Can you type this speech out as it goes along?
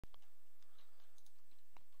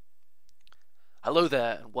Hello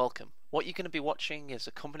there and welcome. What you're going to be watching is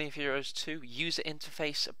a Company of Heroes 2 user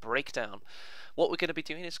interface breakdown. What we're going to be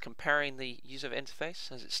doing is comparing the user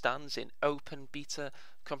interface as it stands in open beta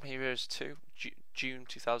Company of Heroes 2 June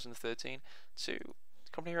 2013 to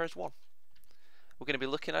Company of Heroes 1. We're going to be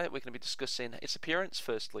looking at it, we're going to be discussing its appearance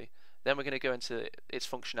firstly, then we're going to go into its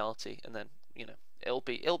functionality, and then, it'll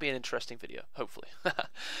be an interesting video, hopefully.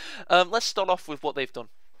 Let's start off with what they've done.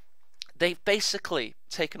 They've basically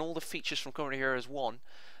taken all the features from Company Heroes 1,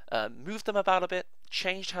 moved them about a bit,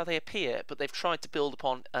 changed how they appear, but they've tried to build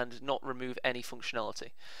upon and not remove any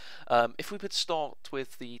functionality. If we would start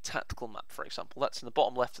with the tactical map, for example, that's in the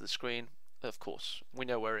bottom left of the screen. Of course, we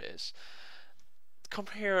know where it is.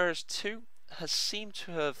 Company Heroes 2 has seemed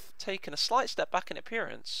to have taken a slight step back in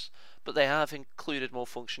appearance, but they have included more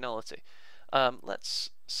functionality.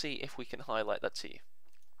 Let's see if we can highlight that to you.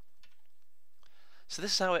 So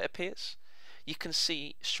this is how it appears. You can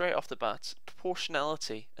see straight off the bat,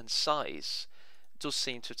 proportionality and size does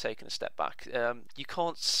seem to have taken a step back. You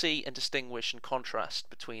can't see and distinguish and contrast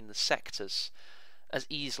between the sectors as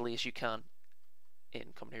easily as you can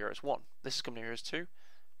in Company Heroes 1. This is Company Heroes 2.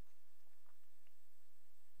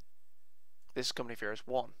 This is Company Heroes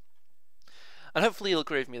 1. And hopefully you'll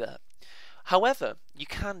agree with me there. However, you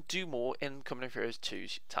can do more in Company of Heroes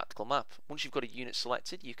 2's tactical map. Once you've got a unit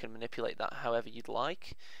selected, you can manipulate that however you'd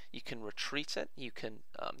like. You can retreat it. You can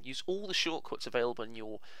use all the shortcuts available in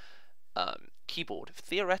your keyboard.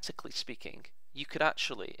 Theoretically speaking, you could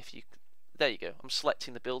actually, there you go, I'm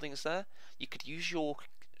selecting the buildings there. You could use your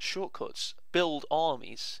shortcuts, build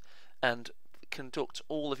armies, and conduct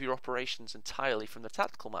all of your operations entirely from the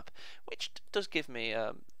tactical map, which does give me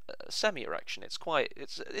semi-erection.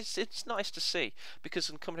 It's nice to see, because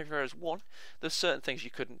in Company of Heroes 1 there's certain things you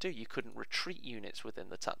couldn't do. You couldn't retreat units within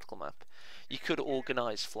the tactical map. You could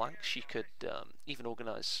organise flanks, you could even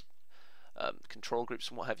organise control groups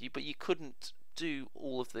and what have you, but you couldn't do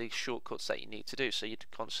all of the shortcuts that you need to do, so you'd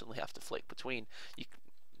constantly have to flick between,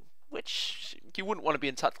 which you wouldn't want to be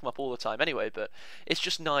in tactical map all the time anyway, but it's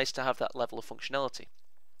just nice to have that level of functionality.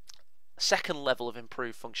 Second level of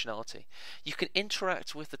improved functionality. You can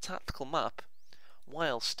interact with the tactical map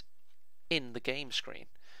whilst in the game screen.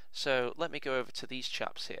 So let me go over to these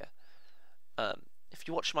chaps here. If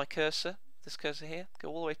you watch my cursor, this cursor here, go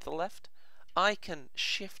all the way to the left, I can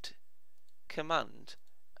shift command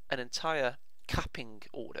an entire capping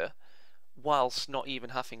order whilst not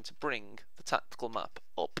even having to bring the tactical map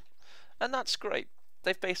up. And that's great.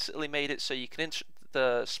 They've basically made it so you can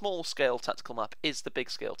the small scale tactical map is the big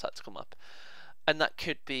scale tactical map, and that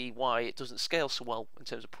could be why it doesn't scale so well in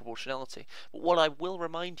terms of proportionality. But what I will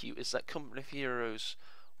remind you is that Company of Heroes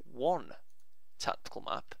 1 tactical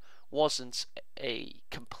map wasn't a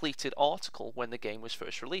completed article when the game was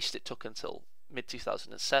first released. It took until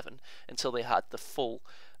mid-2007 until they had the full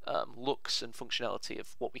looks and functionality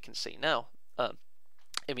of what we can see now.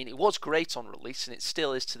 I mean, it was great on release, and it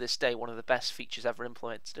still is to this day one of the best features ever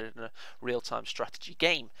implemented in a real-time strategy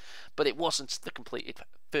game, but it wasn't the completed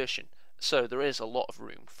version, so there is a lot of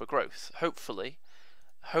room for growth. Hopefully,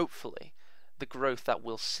 the growth that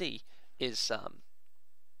we'll see is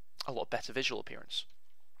a lot better visual appearance.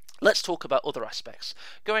 Let's talk about other aspects.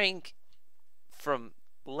 Going from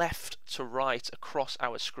left to right across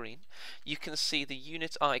our screen, you can see the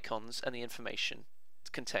unit icons and the information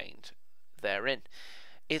contained therein.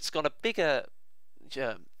 It's got a bigger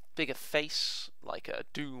face, like a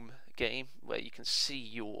Doom game, where you can see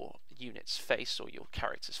your unit's face, or your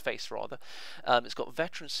character's face rather. It's got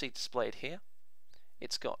veterancy displayed here.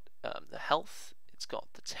 It's got the health. It's got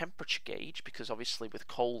the temperature gauge, because obviously with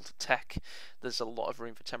cold tech there's a lot of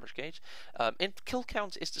room for temperature gauge. Kill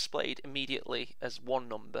count is displayed immediately as one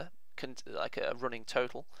number, like a running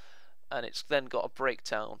total, and it's then got a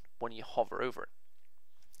breakdown when you hover over it.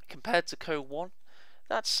 Compared to Co 1,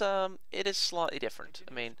 it is slightly different.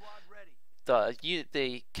 I mean,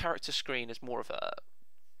 the character screen is more of a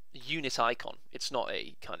unit icon. It's not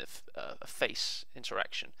a kind of a face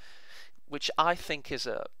interaction, which I think is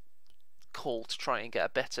a call to try and get a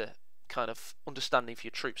better kind of understanding for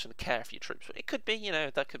your troops and care for your troops. It could be,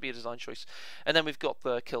 that could be a design choice. And then we've got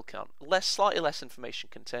the kill count. Slightly less information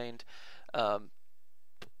contained,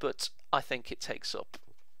 but I think it takes up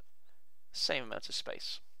the same amount of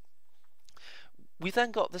space. We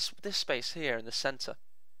then got this space here in the center.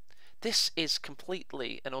 This is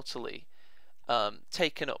completely and utterly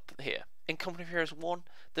taken up here. In Company of Heroes 1,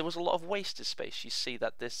 there was a lot of wasted space. You see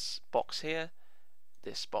that this box here,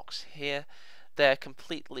 they're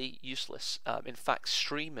completely useless. In fact,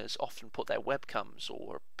 streamers often put their webcams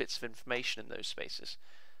or bits of information in those spaces.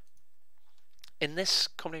 In this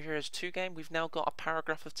Company of Heroes 2 game, we've now got a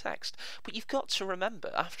paragraph of text. But you've got to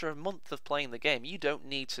remember, after a month of playing the game, you don't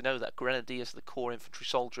need to know that Grenadier is the core infantry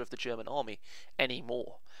soldier of the German army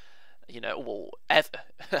anymore. Or ever.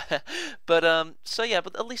 So yeah,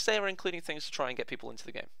 but at least they are including things to try and get people into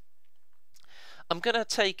the game. I'm going to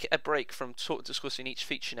take a break from discussing each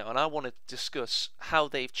feature now, and I want to discuss how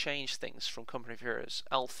they've changed things from Company of Heroes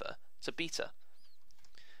Alpha to Beta.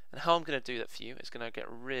 And how I'm going to do that for you is going to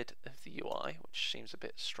get rid of the UI, which seems a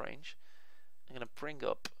bit strange. I'm going to bring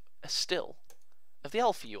up a still of the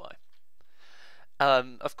Alpha UI.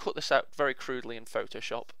 I've cut this out very crudely in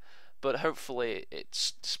Photoshop, but hopefully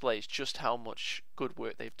it displays just how much good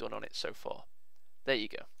work they've done on it so far. There you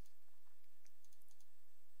go.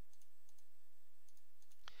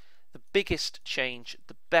 The biggest change,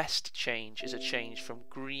 the best change, is a change from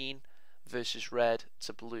green versus red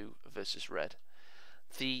to blue versus red.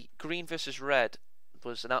 The green versus red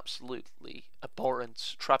was an absolutely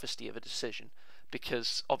abhorrent travesty of a decision,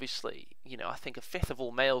 because obviously, I think a fifth of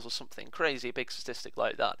all males or something crazy, a big statistic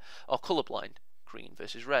like that, are colourblind, green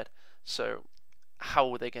versus red. So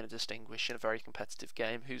how are they going to distinguish in a very competitive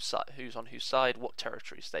game who's on whose side, what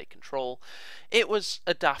territories they control? It was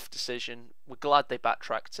a daft decision. We're glad they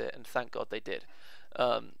backtracked it, and thank God they did.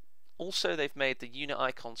 Also, they've made the unit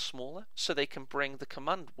icon smaller, so they can bring the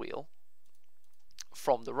command wheel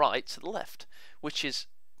from the right to the left, which is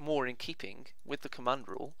more in keeping with the command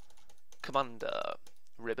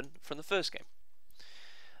ribbon from the first game.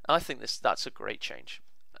 And I think that's a great change,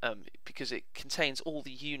 because it contains all the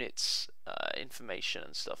units information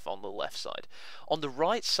and stuff on the left side. On the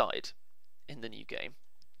right side, in the new game,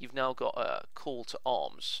 you've now got a call to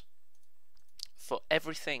arms for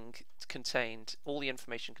everything contained, all the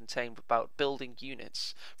information contained about building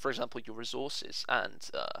units, for example your resources and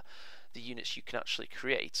the units you can actually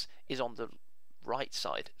create, is on the right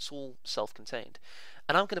side. It's all self-contained.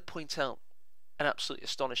 And I'm going to point out an absolutely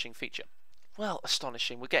astonishing feature. Well,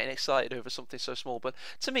 astonishing, we're getting excited over something so small, but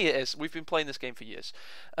to me it is. We've been playing this game for years.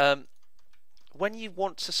 When you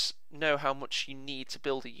want to know how much you need to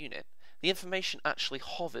build a unit, the information actually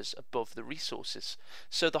hovers above the resources.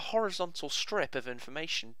 So the horizontal strip of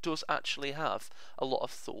information does actually have a lot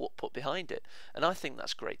of thought put behind it. And I think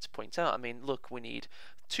that's great to point out. I mean, look, we need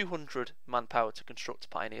 200 manpower to construct a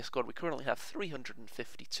Pioneer Squad. We currently have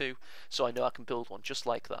 352, so I know I can build one just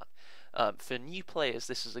like that. For new players,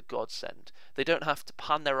 this is a godsend. They don't have to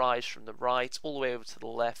pan their eyes from the right all the way over to the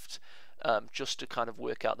left, just to kind of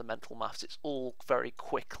work out the mental maths. It's all very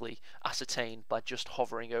quickly ascertained by just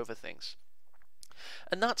hovering over things,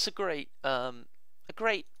 and that's a great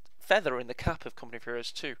feather in the cap of Company of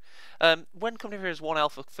Heroes 2. When Company of Heroes 1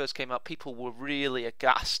 Alpha first came out, people were really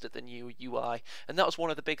aghast at the new UI, and that was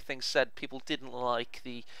one of the big things said. People didn't like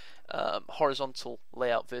the horizontal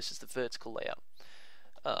layout versus the vertical layout.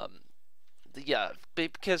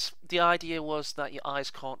 Because the idea was that your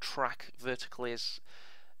eyes can't track vertically as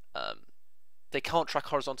they can't track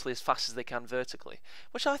horizontally as fast as they can vertically,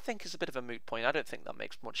 which I think is a bit of a moot point. I don't think that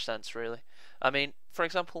makes much sense, really. I mean, for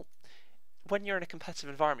example, when you're in a competitive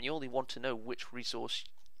environment, you only want to know which resource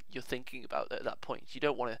you're thinking about at that point. You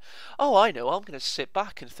don't want to, oh, I know, I'm going to sit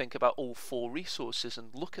back and think about all 4 resources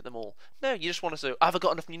and look at them all. No, you just want to say, have I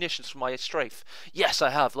got enough munitions for my strafe? Yes,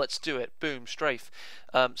 I have. Let's do it. Boom, strafe.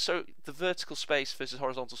 So the vertical space versus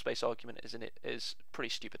horizontal space argument is pretty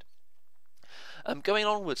stupid. Going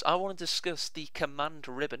onwards, I want to discuss the command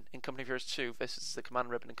ribbon in Company of Heroes 2 versus the command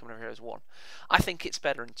ribbon in Company of Heroes 1. I think it's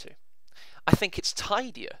better in 2. I think it's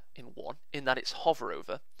tidier in 1, in that it's hover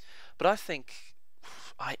over, but I think,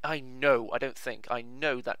 I know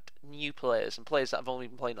that new players and players that have only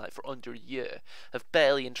been playing like for under a year have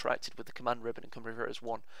barely interacted with the command ribbon in Company of Heroes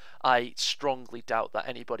 1. I strongly doubt that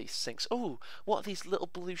anybody thinks, oh, what are these little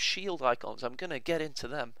blue shield icons? I'm going to get into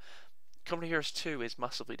them. Company of Heroes 2 is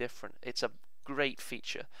massively different. It's a great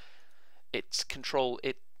feature. It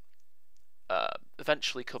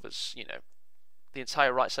eventually covers, the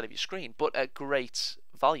entire right side of your screen, but at great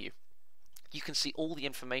value. You can see all the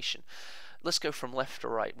information. Let's go from left to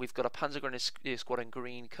right. We've got a Panzer Grenadier Squad in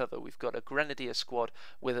green cover. We've got a Grenadier Squad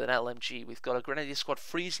with an LMG. We've got a Grenadier Squad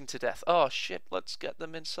freezing to death. Oh shit, let's get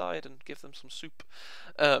them inside and give them some soup.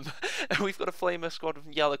 And we've got a Flamer Squad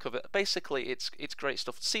with yellow cover. Basically, it's great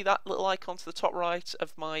stuff. See that little icon to the top right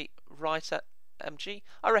of my right MG?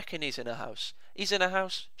 I reckon he's in a house. He's in a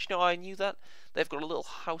house. Do you know how I knew that? They've got a little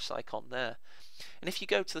house icon there. And if you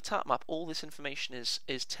go to the tap map, all this information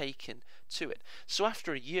is taken to it. So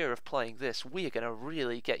after a year of playing this, we are going to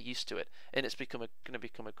really get used to it, and it's going to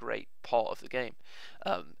become a great part of the game.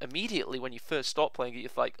 Immediately when you first start playing it, you're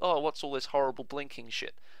like, oh, what's all this horrible blinking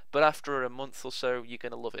shit? But after a month or so, you're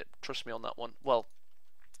going to love it. Trust me on that one. Well,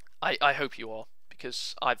 I hope you are,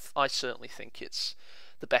 because I certainly think it's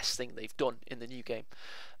the best thing they've done in the new game.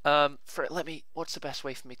 What's the best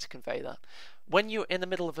way for me to convey that? When you're in the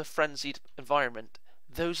middle of a frenzied environment,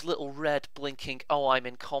 those little red blinking, oh, I'm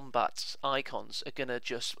in combat icons are gonna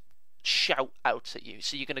just shout out at you.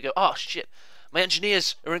 So you're gonna go, oh shit, my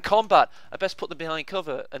engineers are in combat, I best put them behind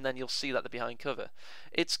cover, and then you'll see that they're behind cover.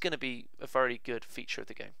 It's gonna be a very good feature of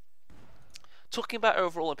the game. Talking about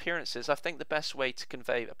overall appearances, I think the best way to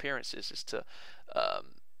convey appearances is to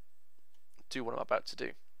do what I'm about to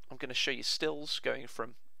do. I'm going to show you stills going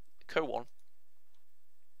from Co 1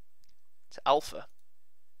 to Alpha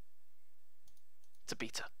to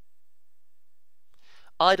Beta.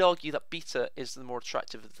 I'd argue that Beta is the more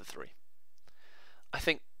attractive of the three. I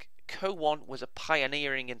think Co 1 was a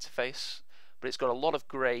pioneering interface, but it's got a lot of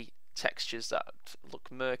grey textures that look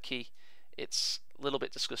murky. It's a little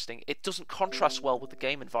bit disgusting. It doesn't contrast well with the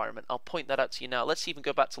game environment. I'll point that out to you now. Let's even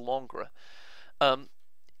go back to Longra.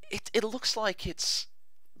 It looks like it's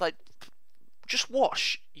like, just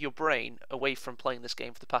wash your brain away from playing this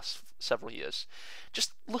game for the past several years.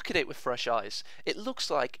 Just look at it with fresh eyes. It looks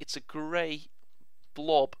like it's a grey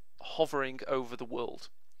blob hovering over the world.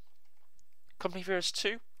 Company of Heroes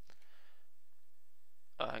 2.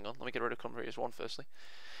 Hang on, let me get rid of Company of Heroes 1 firstly.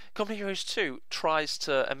 Company of Heroes 2 tries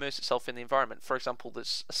to immerse itself in the environment. For example,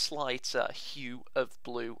 there's a slight hue of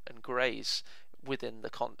blue and greys within the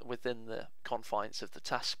confines of the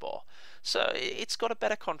taskbar. So it's got a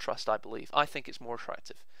better contrast, I believe. I think it's more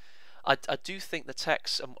attractive. I do think the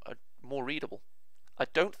texts are more readable. I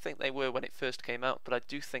don't think they were when it first came out, but I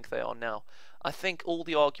do think they are now. I think all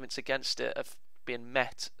the arguments against it have been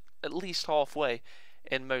met at least halfway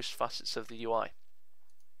in most facets of the UI.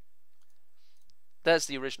 There's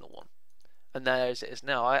the original one, and there's it is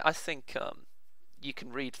now. I think you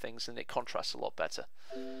can read things and it contrasts a lot better.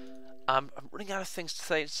 I'm running out of things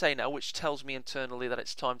to say now, which tells me internally that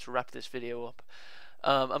it's time to wrap this video up.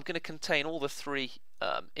 I'm going to contain all the three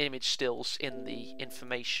image stills in the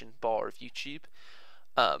information bar of YouTube.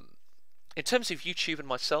 In terms of YouTube and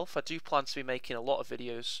myself, I do plan to be making a lot of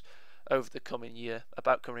videos over the coming year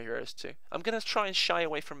about Company of Heroes 2. I'm going to try and shy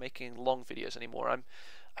away from making long videos anymore.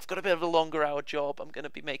 I've got a bit of a longer hour job. I'm going to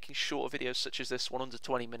be making shorter videos such as this one, under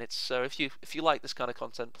 20 minutes. So if you like this kind of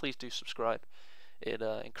content, please do subscribe. It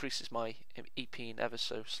increases my EP ever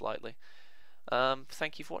so slightly.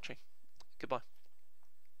 Thank you for watching. Goodbye.